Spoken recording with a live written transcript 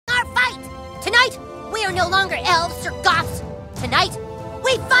are no longer elves or goths. Tonight,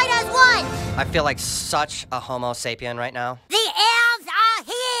 we fight as one! I feel like such a homo sapien right now. The elves are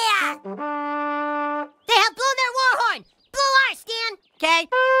here! They have blown their war horn! Blow our skin! Okay?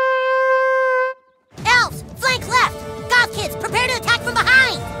 Elves, flank left! Goth kids, prepare to attack from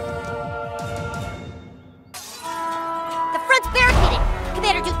behind! The front's barricaded!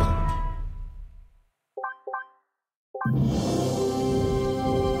 Commander, do...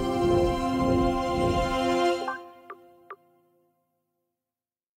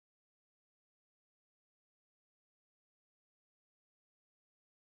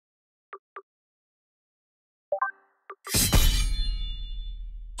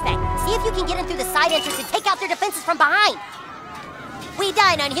 See if you can get in through the side entrance and take out their defenses from behind. We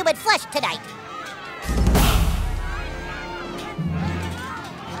dine on human flesh tonight.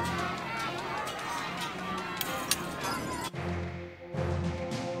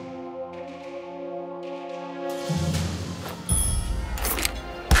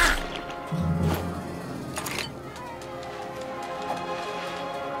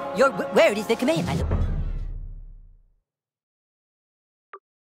 Your word is the command, my lord.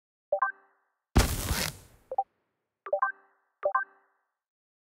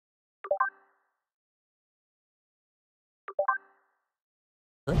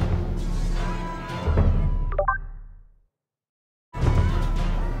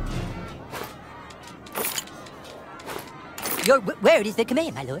 Your word is the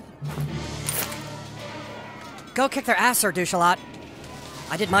command, my lord. Go kick their ass, Sir Douche-a-lot.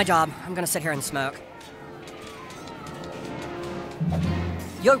 I did my job. I'm gonna sit here and smoke.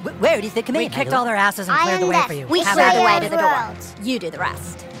 Your word is the command, We kicked all their asses and cleared the way for you. We Have cleared at the it. way to the door. You do the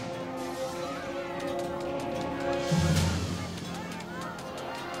rest.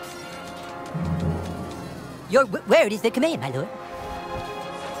 Your word is the command, my lord.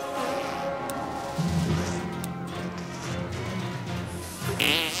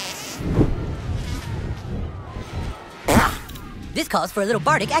 This calls for a little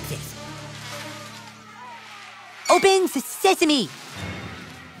bardic access. Open sesame!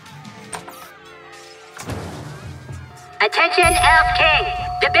 Attention, Elf King!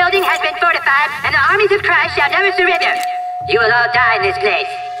 The building has been fortified, and the armies of Christ shall never surrender. You will all die in this place.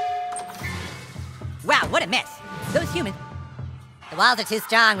 Wow, what a mess. Those humans... The walls are too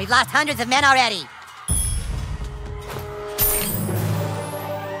strong. We've lost hundreds of men already.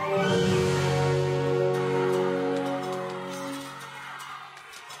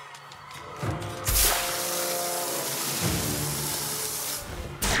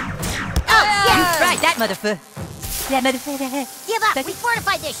 Oh, You yes! tried that, motherfucker. That motherfucker. Give up! We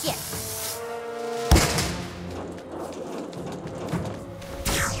fortified this shit!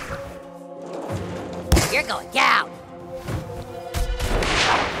 You're going down.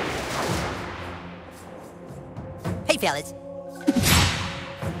 Hey, fellas.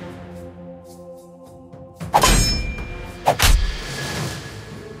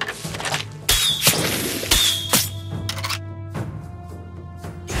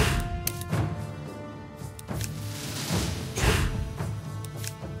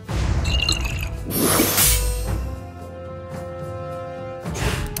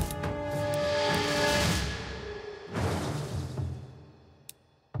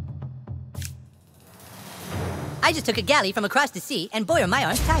 I just took a galley from across the sea, and boy are my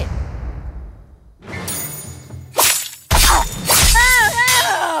arms tired. Oh,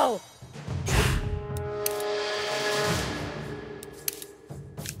 no!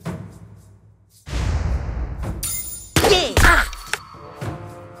 Yeah.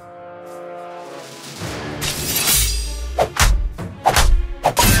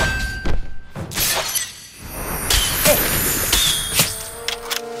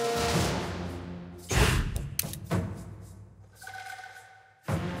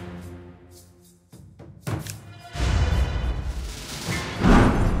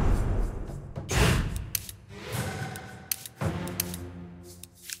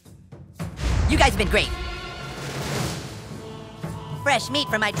 You guys have been great. Fresh meat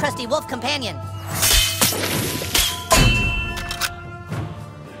from my trusty wolf companion.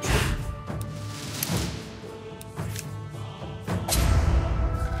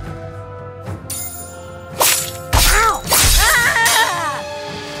 Ow! Ah!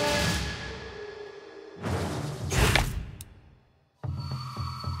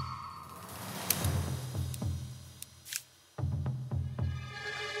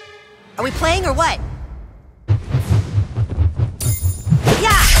 Are we playing or what?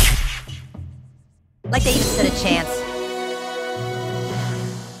 Yeah! Like they even stood a chance.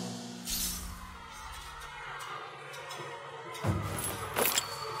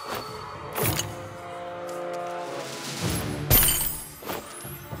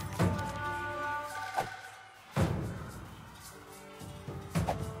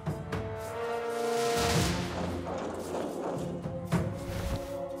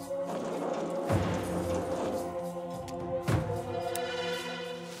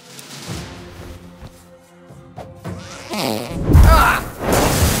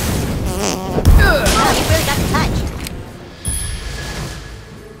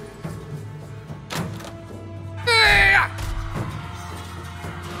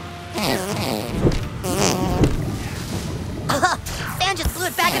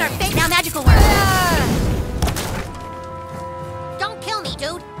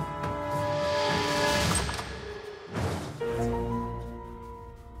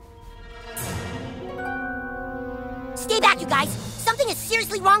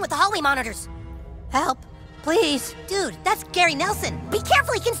 seriously wrong with the hallway monitors. Help, please. Dude, that's Gary Nelson. Be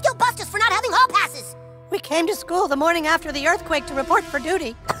careful, he can still bust us for not having hall passes. We came to school the morning after the earthquake to report for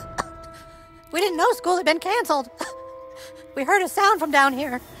duty. We didn't know school had been canceled. We heard a sound from down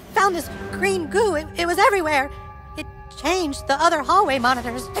here. Found this green goo. It was everywhere. It changed the other hallway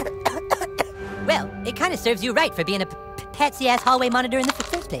monitors. Well, it kind of serves you right for being a patsy-ass hallway monitor in the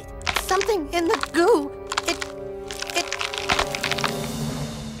first place. Something in the goo.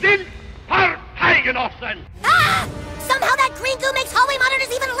 Sind Parteigenossen! Ah! Somehow that green goo makes hallway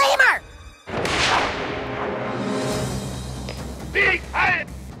monitors even lamer! Big Head!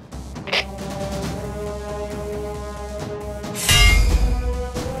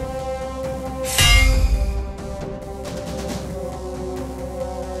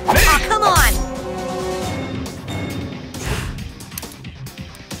 Oh, come on!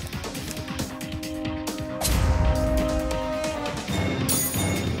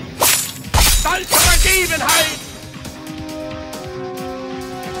 Stolze Vergebenheit!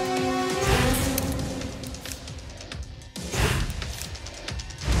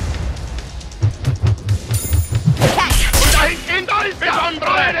 Und dahin in Deutsch,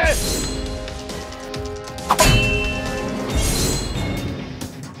 Besondere!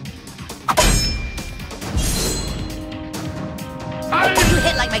 You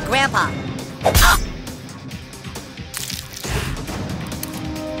hit like my grandpa.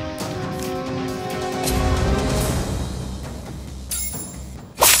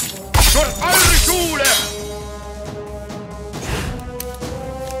 Für eure Schule!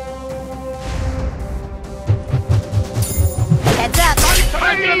 Heads up. Stolze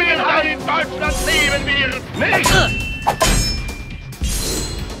Vergebenheit in Deutschland leben wir nicht!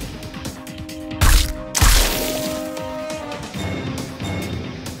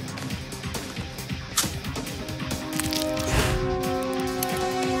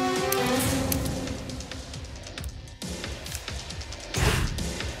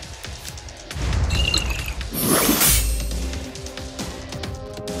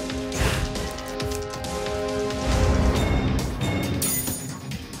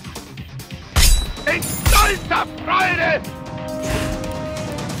 In stolzer Freude!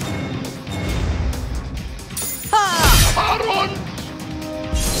 Vor uns!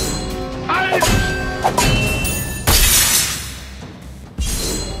 Als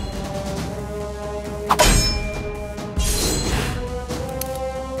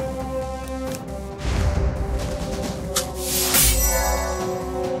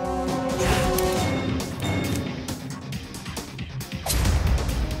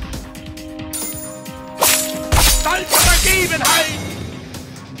stolze Vergebenheit!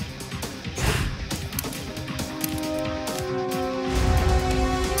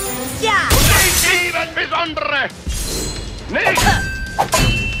 Ja! Nicht eben Besondere! Nicht!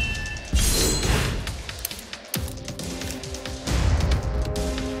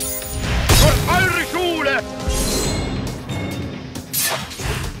 Für eure Schule!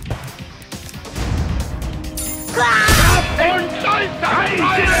 Und stolzer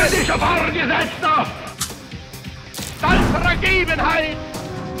Freude! Vorgesetzter! Stolze Vergebenheit!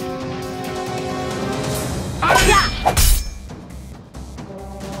 Ja!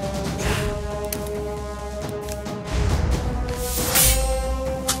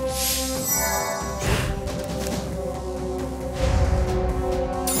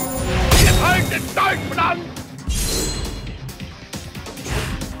 Ihr haltet Deutschland!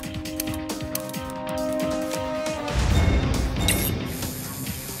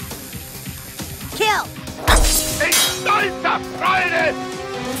 Kill! In stolzer Freude!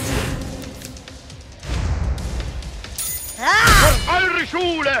 Ah! Für eure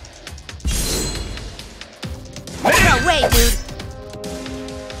Schule! Get away, dude!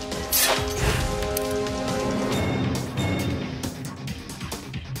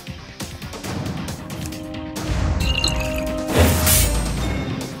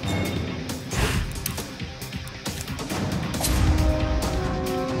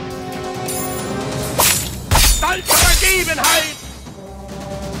 Stolze Vergebenheit!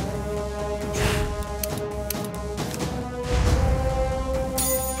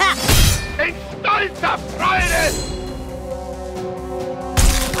 Ha! In stolzer Freude!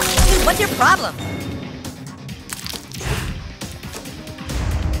 Dude, what's your problem?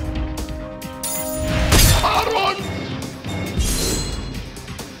 Vor uns!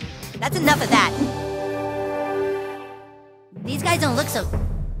 That's enough of that. These guys don't look so...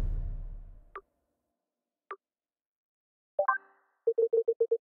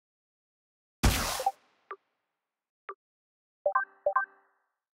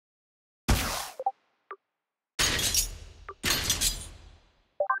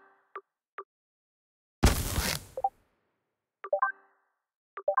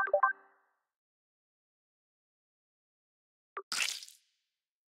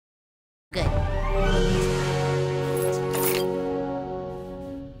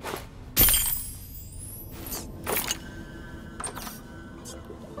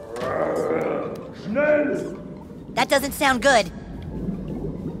 That doesn't sound good.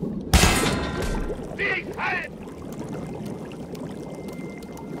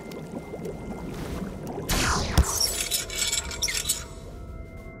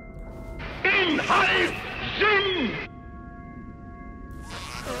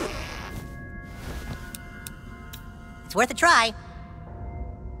 It's worth a try.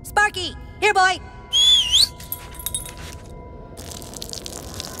 Sparky, here, boy.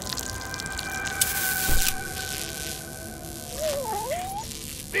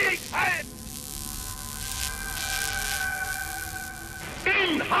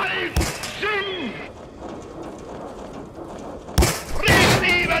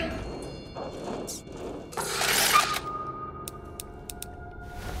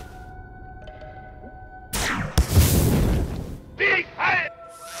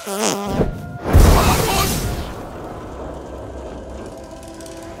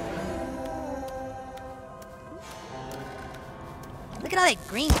 Look at all that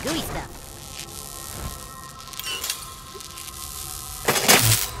green gooey stuff.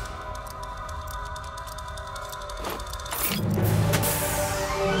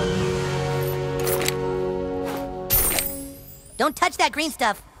 Don't touch that green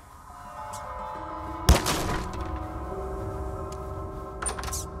stuff.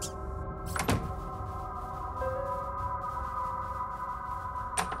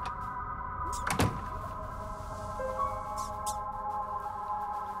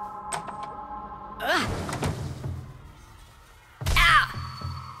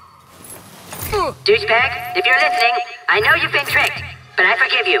 Douchebag, if you're listening, I know you've been tricked, but I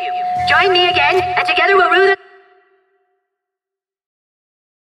forgive you. Join me again, and together we'll rule the...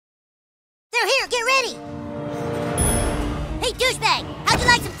 They're here, get ready! Hey, douchebag, how'd you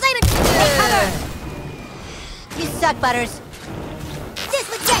like some flaming... Hey, cover! You suck, Butters. This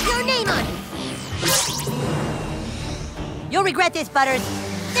would get your name on it! You'll regret this, Butters.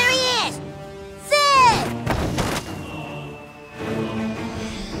 There he is! Sid!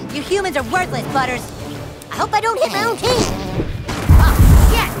 You humans are worthless, Butters. I hope I don't hit my own team! Oh,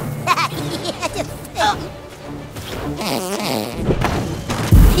 yeah!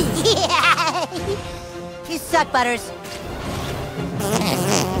 You suck, Butters.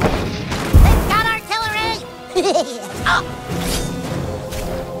 They've got artillery! Oh.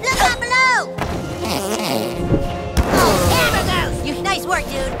 Look out below! Oh, hammer those! Nice work,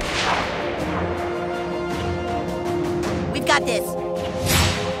 dude. We've got this.